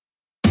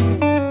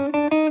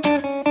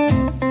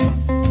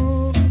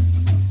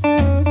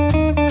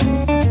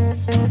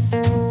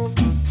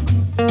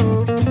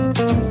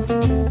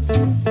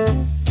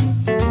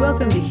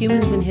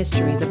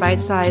History, the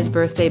bite-sized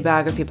birthday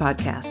biography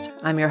podcast.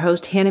 I'm your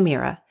host, Hannah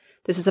Mira.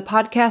 This is a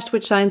podcast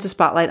which shines a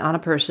spotlight on a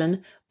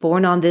person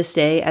born on this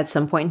day at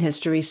some point in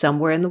history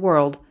somewhere in the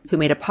world who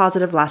made a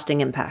positive,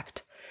 lasting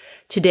impact.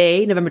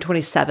 Today, November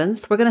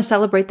 27th, we're going to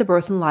celebrate the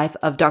birth and life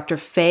of Dr.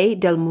 Faye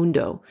Del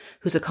Mundo,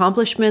 whose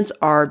accomplishments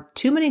are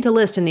too many to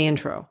list in the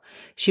intro.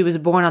 She was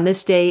born on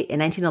this day in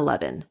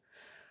 1911.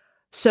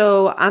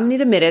 So I'm going to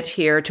need a minute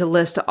here to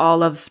list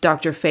all of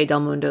Dr. Faye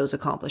Del Mundo's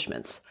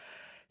accomplishments.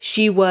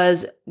 She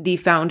was the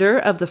founder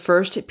of the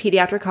first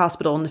pediatric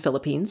hospital in the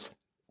Philippines,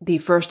 the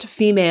first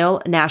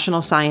female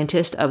national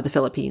scientist of the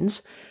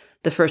Philippines,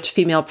 the first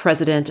female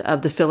president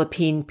of the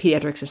Philippine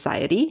Pediatric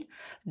Society,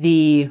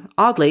 the,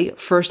 oddly,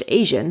 first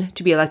Asian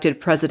to be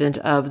elected president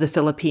of the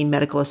Philippine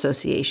Medical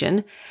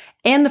Association,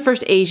 and the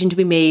first Asian to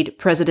be made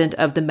president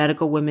of the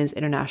Medical Women's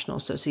International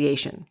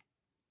Association.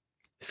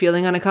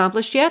 Feeling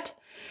unaccomplished yet?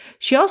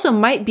 She also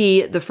might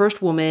be the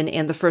first woman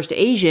and the first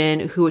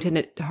Asian who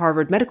attended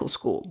Harvard Medical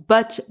School,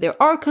 but there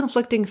are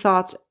conflicting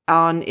thoughts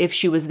on if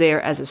she was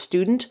there as a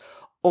student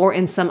or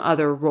in some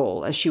other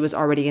role, as she was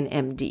already an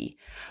MD.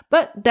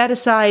 But that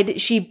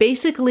aside, she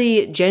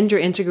basically gender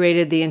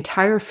integrated the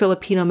entire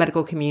Filipino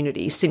medical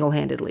community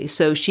single-handedly,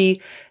 so she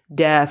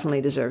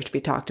definitely deserves to be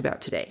talked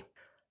about today.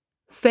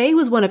 Faye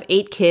was one of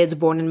 8 kids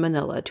born in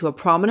Manila to a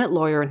prominent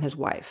lawyer and his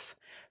wife.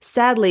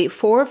 Sadly,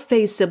 4 of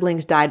Faye's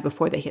siblings died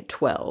before they hit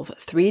 12.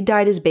 3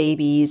 died as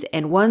babies,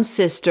 and one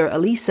sister,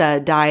 Elisa,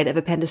 died of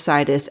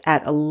appendicitis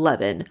at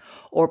 11,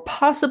 or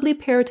possibly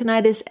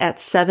peritonitis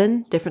at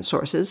 7, different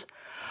sources.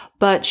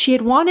 But she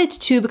had wanted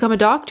to become a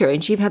doctor,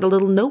 and she even had a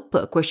little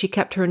notebook where she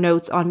kept her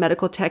notes on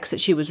medical texts that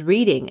she was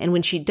reading, and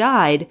when she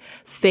died,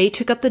 Faye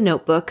took up the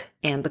notebook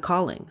and the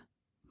calling.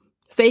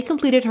 Faye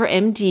completed her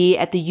MD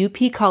at the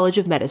UP College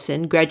of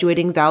Medicine,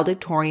 graduating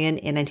valedictorian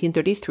in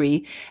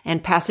 1933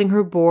 and passing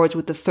her boards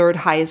with the 3rd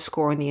highest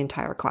score in the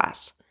entire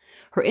class.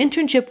 Her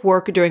internship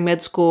work during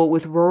med school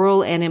with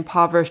rural and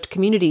impoverished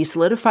communities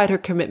solidified her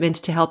commitment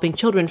to helping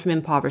children from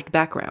impoverished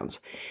backgrounds.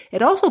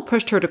 It also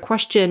pushed her to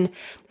question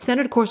the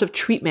standard course of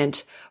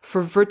treatment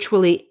for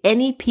virtually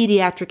any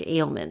pediatric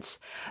ailments.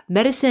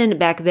 Medicine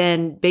back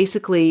then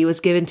basically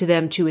was given to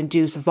them to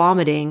induce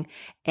vomiting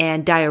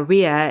and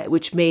diarrhea,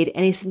 which made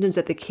any symptoms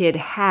that the kid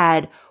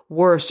had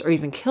worse or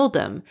even killed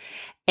them.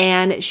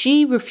 And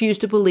she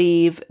refused to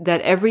believe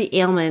that every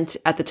ailment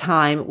at the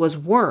time was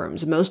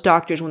worms. Most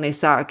doctors, when they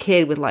saw a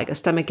kid with like a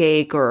stomach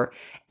ache or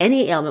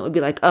any ailment, would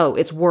be like, oh,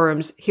 it's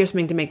worms. Here's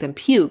something to make them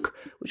puke,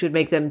 which would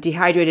make them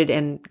dehydrated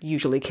and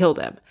usually kill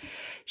them.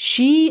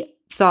 She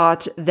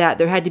thought that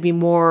there had to be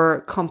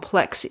more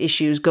complex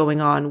issues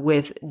going on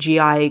with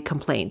GI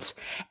complaints.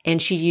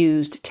 And she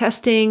used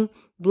testing,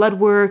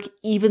 blood work,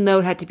 even though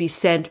it had to be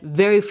sent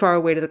very far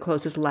away to the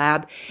closest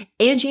lab.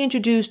 And she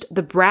introduced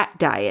the BRAT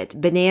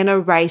diet, banana,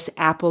 rice,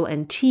 apple,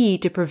 and tea,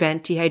 to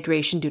prevent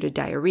dehydration due to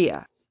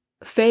diarrhea.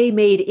 Faye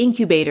made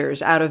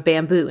incubators out of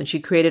bamboo, and she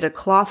created a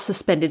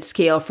cloth-suspended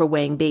scale for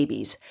weighing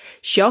babies.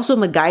 She also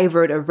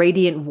MacGyvered a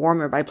radiant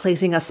warmer by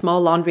placing a small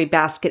laundry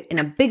basket in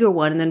a bigger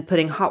one and then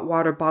putting hot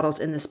water bottles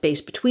in the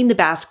space between the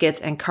baskets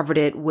and covered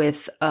it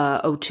with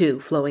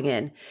O2 flowing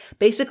in.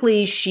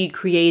 Basically, she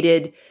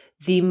created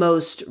the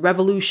most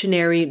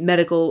revolutionary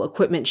medical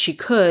equipment she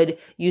could,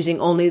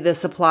 using only the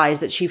supplies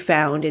that she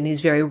found in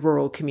these very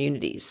rural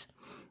communities.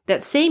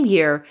 That same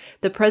year,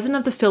 the president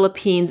of the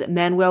Philippines,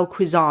 Manuel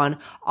Quezon,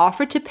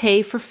 offered to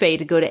pay for Faye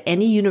to go to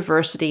any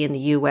university in the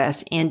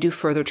U.S. and do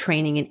further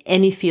training in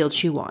any field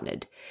she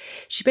wanted.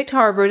 She picked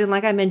Harvard, and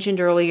like I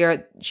mentioned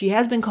earlier, she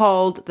has been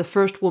called the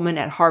first woman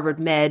at Harvard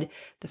Med,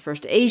 the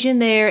first Asian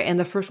there, and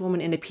the first woman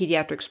in a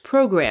pediatrics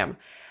program.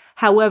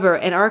 However,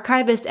 an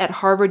archivist at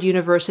Harvard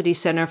University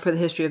Center for the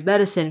History of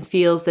Medicine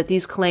feels that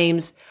these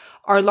claims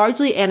are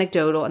largely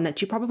anecdotal and that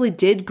she probably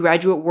did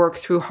graduate work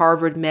through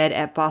Harvard Med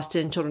at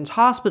Boston Children's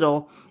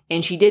Hospital,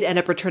 and she did end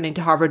up returning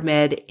to Harvard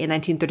Med in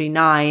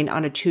 1939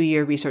 on a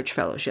 2-year research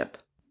fellowship.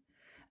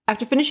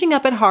 After finishing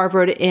up at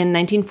Harvard in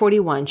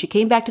 1941, she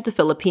came back to the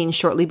Philippines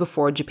shortly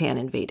before Japan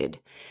invaded.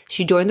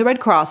 She joined the Red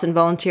Cross and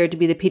volunteered to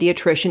be the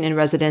pediatrician in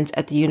residence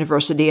at the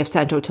University of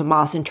Santo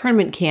Tomas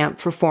internment camp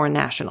for foreign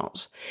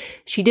nationals.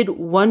 She did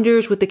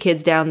wonders with the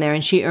kids down there,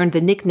 and she earned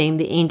the nickname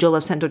the Angel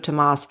of Santo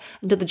Tomas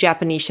until the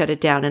Japanese shut it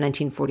down in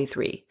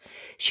 1943.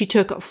 She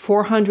took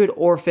 400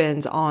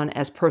 orphans on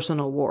as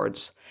personal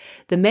wards.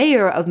 The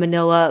mayor of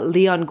Manila,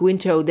 Leon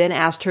Guinto, then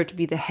asked her to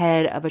be the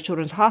head of a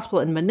children's hospital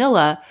in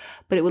Manila,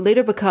 but it would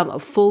later become a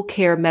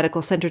full-care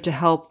medical center to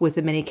help with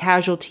the many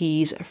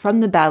casualties from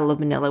the Battle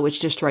of Manila, which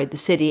destroyed the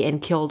city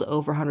and killed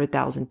over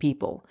 100,000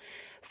 people.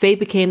 Faye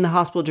became the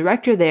hospital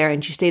director there,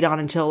 and she stayed on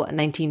until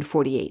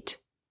 1948.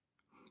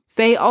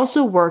 Faye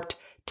also worked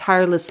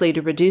tirelessly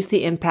to reduce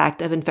the impact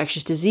of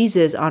infectious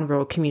diseases on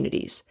rural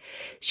communities.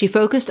 She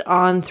focused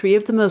on 3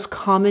 of the most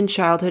common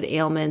childhood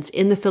ailments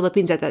in the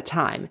Philippines at that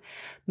time: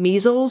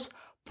 measles,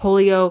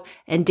 polio,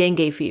 and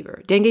dengue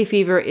fever. Dengue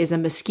fever is a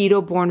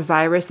mosquito-borne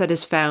virus that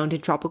is found in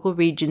tropical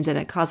regions, and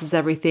it causes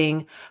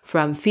everything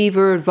from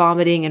fever,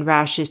 vomiting, and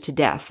rashes to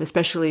death,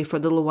 especially for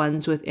little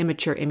ones with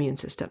immature immune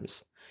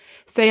systems.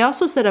 Faye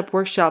also set up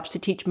workshops to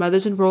teach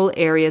mothers in rural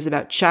areas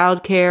about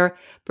childcare,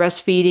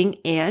 breastfeeding,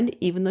 and,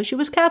 even though she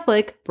was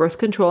Catholic, birth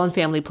control and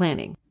family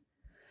planning.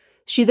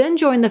 She then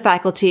joined the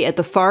faculty at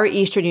the Far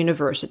Eastern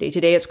University,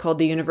 today it's called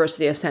the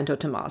University of Santo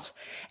Tomas,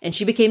 and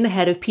she became the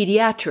head of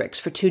pediatrics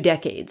for 2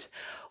 decades.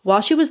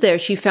 While she was there,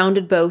 she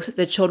founded both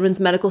the Children's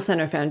Medical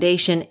Center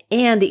Foundation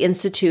and the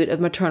Institute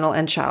of Maternal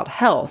and Child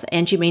Health,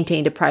 and she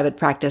maintained a private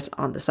practice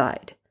on the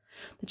side.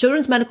 The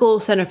Children's Medical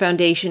Center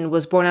Foundation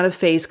was born out of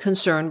Faye's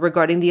concern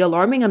regarding the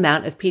alarming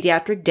amount of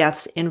pediatric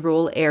deaths in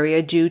rural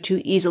area due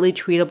to easily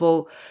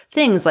treatable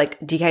things like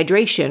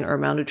dehydration or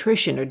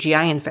malnutrition or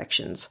GI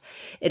infections.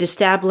 It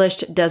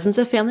established dozens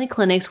of family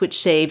clinics which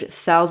saved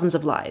thousands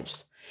of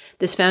lives.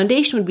 This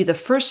foundation would be the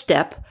first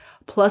step,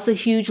 plus a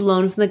huge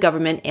loan from the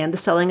government and the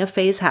selling of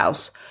Faye's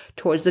house,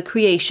 towards the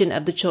creation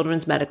of the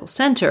Children's Medical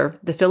Center,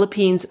 the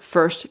Philippines'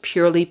 first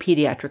purely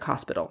pediatric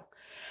hospital.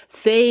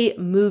 Faye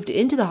moved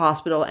into the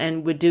hospital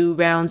and would do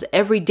rounds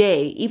every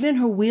day, even in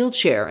her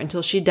wheelchair,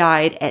 until she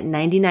died at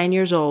 99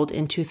 years old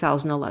in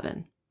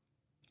 2011.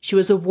 She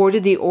was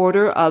awarded the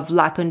Order of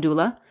La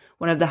Condula,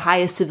 one of the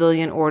highest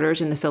civilian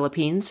orders in the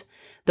Philippines,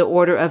 the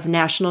Order of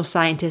National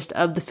Scientist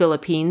of the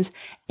Philippines,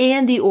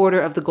 and the Order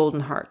of the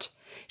Golden Heart.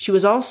 She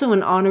was also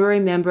an honorary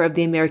member of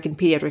the American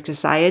Pediatric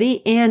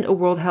Society and a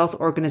World Health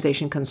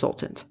Organization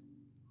consultant.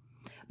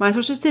 My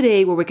sources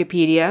today were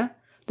Wikipedia,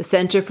 the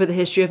Center for the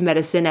History of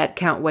Medicine at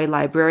Count Way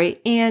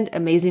Library, and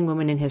Amazing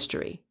Women in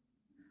History.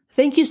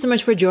 Thank you so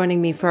much for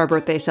joining me for our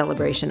birthday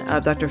celebration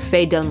of Dr.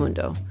 Faye Del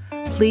Mundo.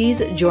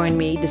 Please join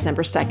me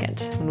December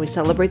 2nd when we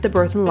celebrate the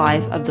birth and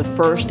life of the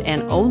first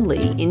and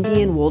only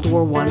Indian World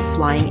War I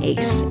flying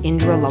ace,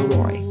 Indra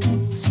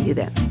Lalroy. See you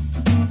then.